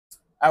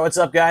All right, what's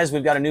up, guys?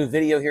 We've got a new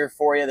video here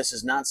for you. This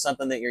is not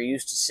something that you're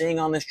used to seeing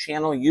on this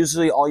channel.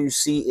 Usually all you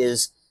see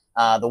is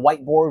the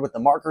whiteboard with the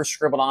markers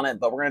scribbled on it,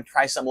 but we're going to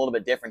try something a little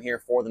bit different here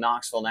for the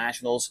Knoxville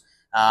Nationals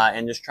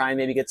and just try and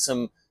maybe get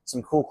some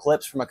cool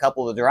clips from a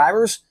couple of the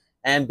drivers.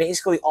 And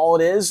basically all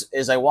it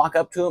is I walk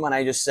up to them and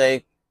I just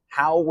say,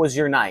 how was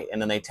your night? And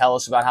then they tell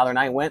us about how their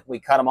night went. We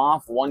cut them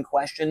off, one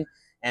question,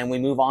 and we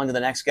move on to the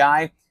next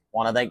guy.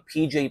 Want to thank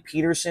PJ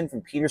Peterson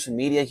from Peterson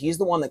Media. He's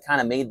the one that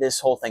kind of made this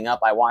whole thing up.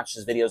 I watched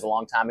his videos a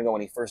long time ago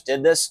when he first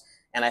did this,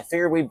 and I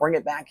figured we'd bring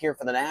it back here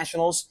for the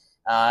Nationals.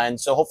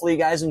 And so hopefully you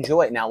guys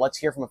enjoy it. Now let's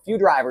hear from a few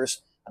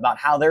drivers about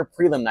how their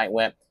prelim night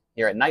went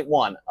here at night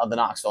one of the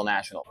Knoxville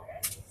National.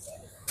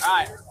 All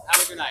right, how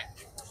was your night?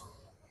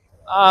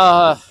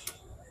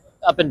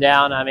 Up and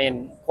down. I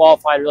mean,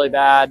 qualified really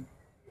bad,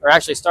 or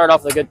actually started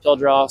off with a good pill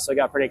draw, so I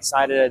got pretty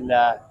excited, and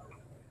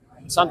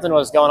something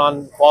was going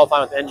on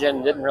qualifying with the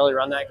engine. Didn't really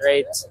run that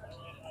great.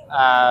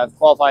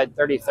 Qualified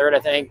 33rd, I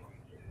think.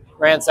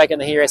 Ran second in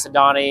the heat race at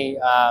Donnie.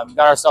 Got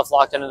ourselves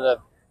locked into the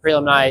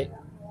prelim night,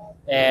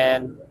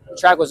 and the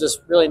track was just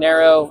really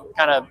narrow,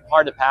 kind of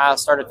hard to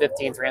pass. Started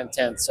 15th, ran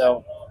 10th.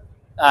 So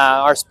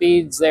our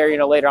speeds there,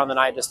 later on the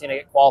night just need to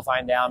get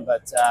qualifying down.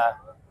 But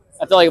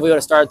I feel like if we would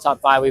have started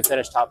top 5, we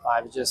finished top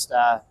 5. It just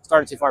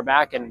started too far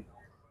back and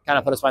kind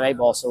of put us by 8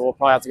 ball. So we'll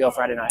probably have to go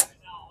Friday night.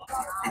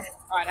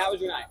 All right, how was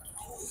your night?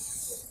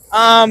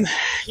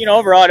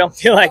 Overall, I don't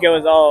feel like it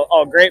was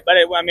all great, but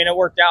it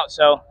worked out.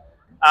 So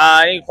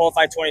I think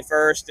qualified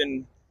 21st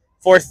and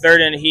 4th,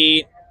 3rd in the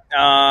heat,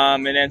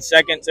 and then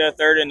 2nd to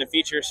 3rd in the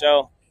feature.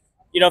 So,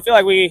 I feel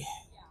like we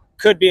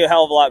could be a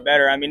hell of a lot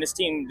better. I mean, this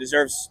team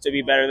deserves to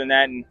be better than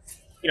that. And,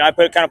 I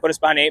kind of put us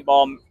behind 8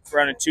 ball,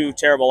 running 2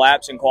 terrible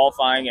laps in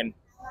qualifying. And,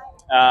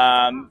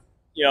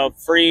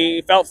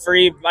 felt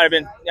free, might have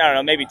been, I don't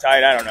know, maybe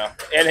tight, I don't know,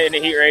 in the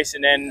heat race,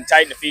 and then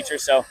tight in the feature.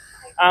 So,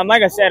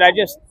 like I said, I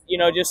just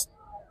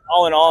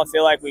all in all, I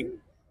feel like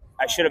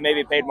I should have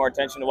maybe paid more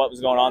attention to what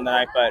was going on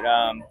tonight. But,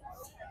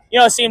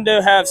 it seemed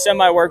to have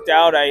semi-worked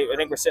out. I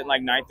think we're sitting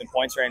like 9th in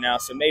points right now.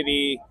 So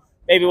maybe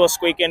we'll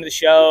squeak into the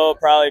show,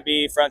 probably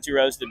be front 2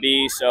 rows to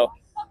B. So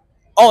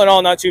all in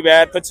all, not too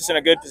bad. Puts us in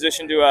a good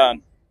position to,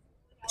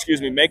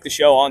 make the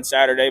show on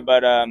Saturday.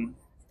 But,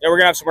 we're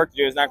going to have some work to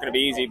do. It's not going to be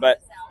easy.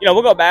 But,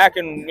 we'll go back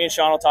and me and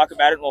Sean will talk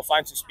about it and we'll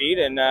find some speed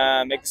and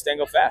make this thing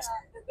go fast.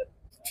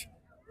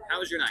 How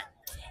was your night?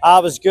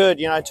 It was good,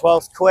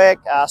 12th quick,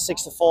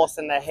 6th to 4th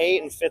in the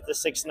heat, and 5th to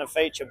 6th in the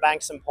feature.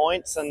 Banked some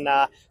points, and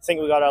I think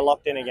we got her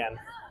locked in again.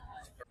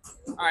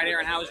 All right,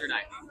 Aaron, how was your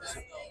night?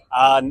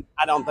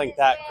 I don't think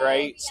that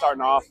great.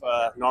 Starting off,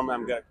 normally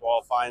I'm good at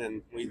qualifying,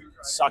 and we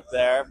sucked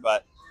there,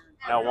 but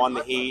won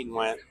the heat and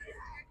went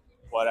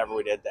whatever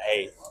we did to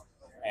 8th.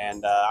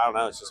 And I don't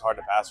know, it's just hard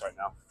to pass right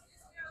now.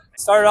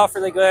 Started off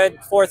really good,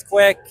 4th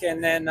quick,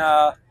 and then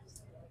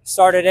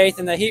started 8th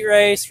in the heat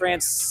race, ran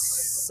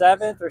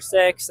 7th or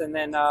 6th, and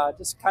then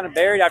just kind of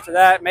buried after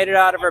that. Made it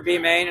out of our B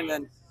main, and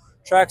then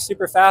tracked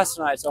super fast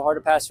tonight, so hard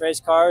to pass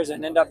race cars,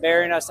 and end up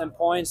burying us in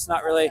points.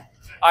 Not really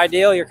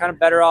ideal. You're kind of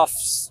better off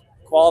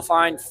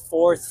qualifying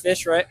 4th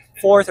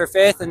or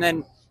 5th, and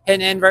then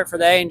hitting invert for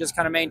the A and just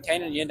kind of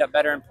maintaining, and you end up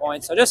better in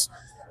points. So just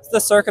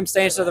the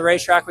circumstances of the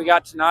racetrack we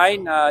got tonight,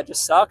 and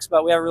just sucks,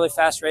 but we have a really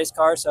fast race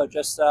car, so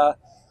just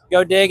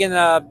go dig in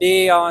the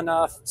B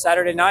on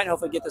Saturday night and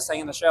hopefully get this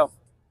thing in the show.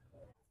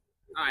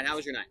 All right, how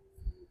was your night?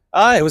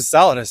 It was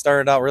solid. It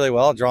started out really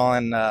well,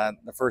 drawing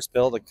the first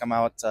bill to come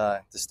out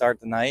to start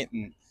the night,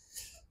 and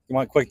we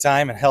went quick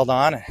time and held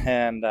on.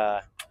 And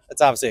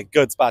it's obviously a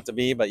good spot to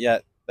be, but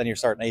yet then you're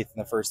starting 8th in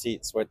the first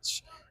heat,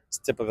 which is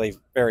typically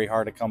very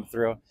hard to come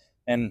through.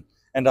 And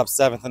end up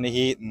 7th in the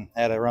heat and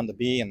had to run the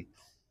B and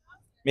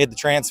made the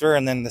transfer,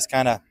 and then this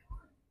kind of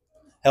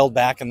held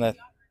back in the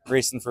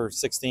racing for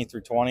 16th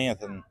through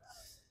 20th, and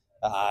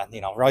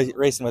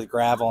racing with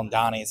gravel and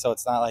Donnie, so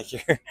it's not like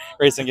you're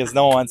racing against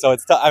no one. So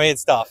it's tough. I mean,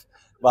 it's tough,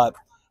 but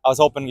I was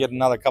hoping to get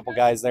another couple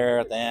guys there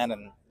at the end,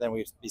 and then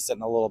we'd be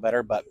sitting a little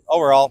better. But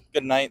overall,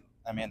 good night.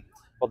 I mean,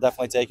 we'll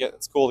definitely take it.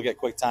 It's cool to get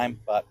quick time,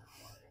 but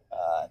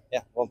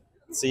yeah, we'll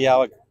see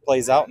how it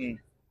plays out, and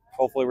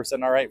hopefully we're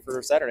sitting all right for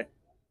Saturday.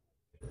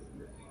 All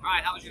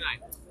right, how was your night?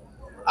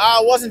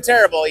 It wasn't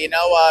terrible,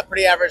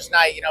 pretty average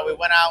night. We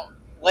went out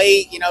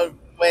late,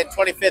 went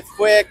 25th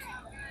quick.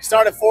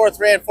 Started 4th,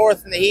 ran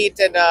 4th in the heat,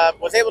 and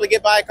was able to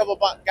get by a couple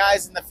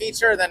guys in the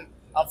feature. Then,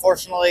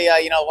 unfortunately,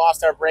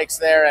 lost our brakes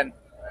there, and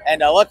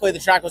luckily the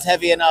track was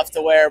heavy enough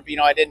to where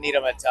I didn't need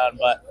them a ton.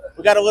 But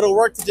we got a little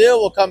work to do.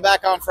 We'll come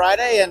back on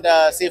Friday and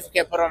see if we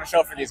can put on a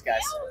show for these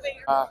guys.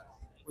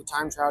 We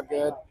time trialed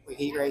good. We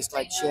heat raced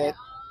like shit.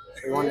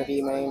 We won the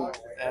D main,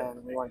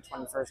 and we won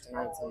 21st and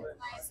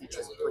 19th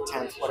features or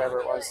 10th, whatever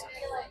it was.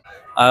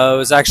 It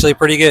was actually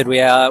pretty good. We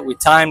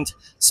timed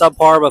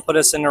subpar, but put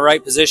us in the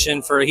right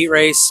position for a heat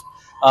race.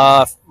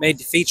 Made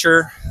the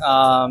feature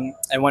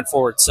and went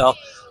forward. So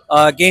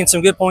gained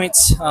some good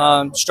points.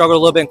 Struggled a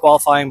little bit in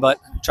qualifying, but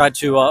tried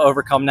to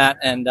overcome that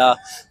and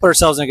put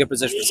ourselves in a good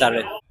position for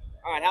Saturday.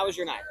 All right, how was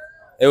your night?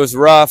 It was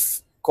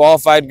rough.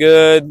 Qualified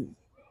good.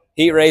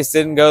 Heat race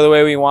didn't go the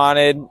way we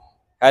wanted.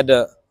 Had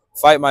to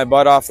fight my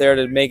butt off there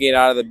to make it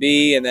out of the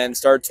B, and then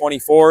start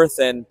 24th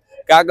and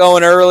got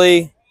going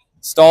early,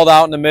 stalled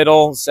out in the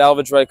middle,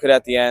 salvaged what I could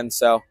at the end.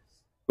 So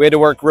we had to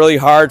work really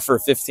hard for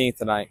 15th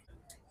tonight.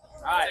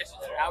 All right.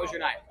 How was your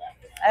night?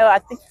 I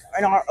think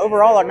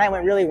overall our night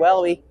went really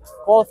well. We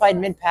qualified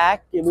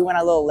mid-pack. We went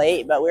a little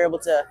late, but we were able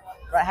to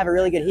have a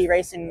really good heat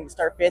race and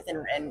start 5th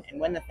and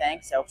win the thing.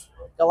 So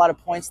got a lot of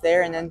points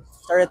there, and then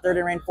started 3rd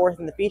and ran 4th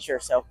in the feature.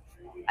 So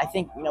I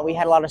think we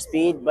had a lot of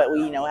speed, but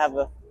we have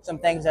some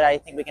things that I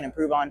think we can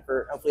improve on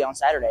for hopefully on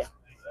Saturday.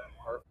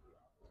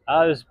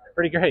 It was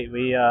pretty great.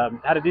 We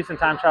had a decent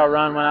time trial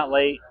run, went out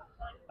late,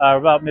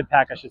 about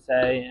mid-pack I should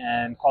say,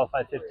 and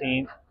qualified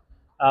 15th.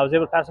 I was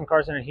able to pass some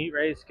cars in a heat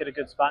race, get a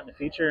good spot in the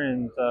feature,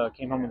 and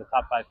came home with a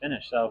top 5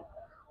 finish. So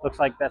looks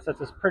like that sets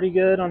us pretty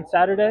good on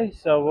Saturday.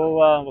 So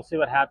we'll see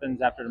what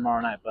happens after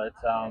tomorrow night. But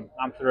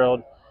I'm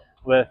thrilled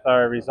with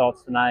our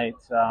results tonight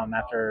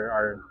after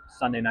our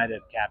Sunday night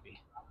at Cappy.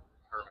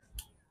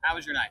 How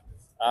was your night?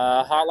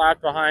 Hot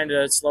lap behind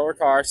a slower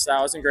car, so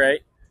that wasn't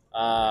great.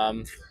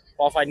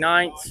 Qualified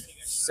 9th,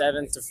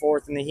 7th to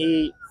 4th in the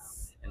heat,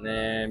 and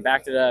then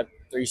backed it up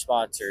 3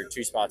 spots or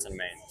 2 spots in the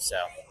main. So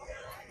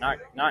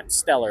not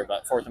stellar,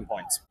 but 4th in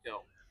points.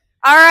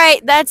 All right,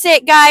 that's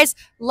it, guys.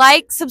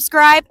 Like,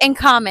 subscribe, and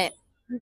comment.